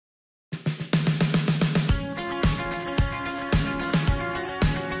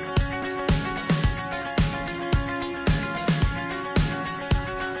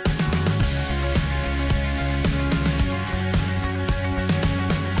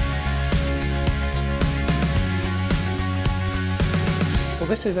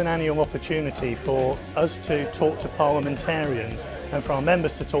this is an annual opportunity for us to talk to parliamentarians and for our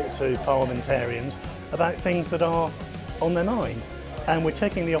members to talk to parliamentarians about things that are on their mind. And we're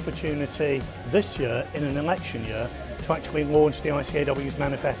taking the opportunity this year, in an election year, to actually launch the ICAEW's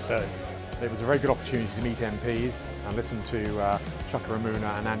manifesto. It was a very good opportunity to meet MPs and listen to Chuka,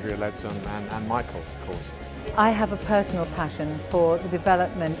 Umunna and Andrea Ledson and Michael, of course. I have a personal passion for the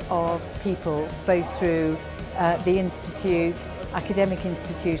development of people, both through the Institute, academic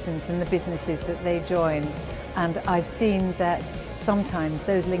institutions and the businesses that they join. And I've seen that sometimes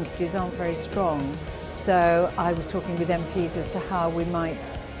those linkages aren't very strong. So I was talking with MPs as to how we might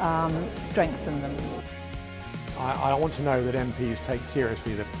strengthen them. I want to know that MPs take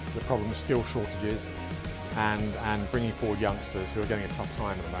seriously the problem of skill shortages and bringing forward youngsters who are getting a tough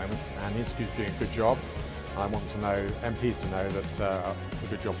time at the moment. And the Institute's doing a good job. I want to know, MPs to know that the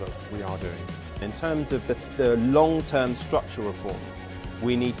good job that we are doing. In terms of the long-term structural reforms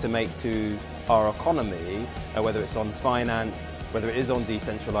we need to make to our economy, whether it's on finance, whether it is on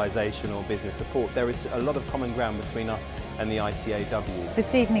decentralisation or business support, there is a lot of common ground between us and the ICAEW.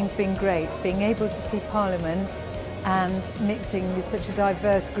 This evening's been great, being able to see Parliament and mixing with such a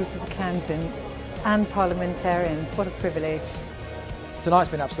diverse group of accountants and parliamentarians. What a privilege. Tonight's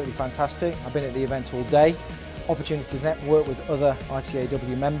been absolutely fantastic. I've been at the event all day. Opportunity to network with other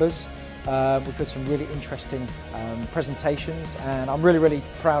ICAEW members. We've had some really interesting presentations and I'm really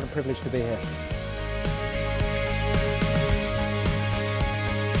proud and privileged to be here.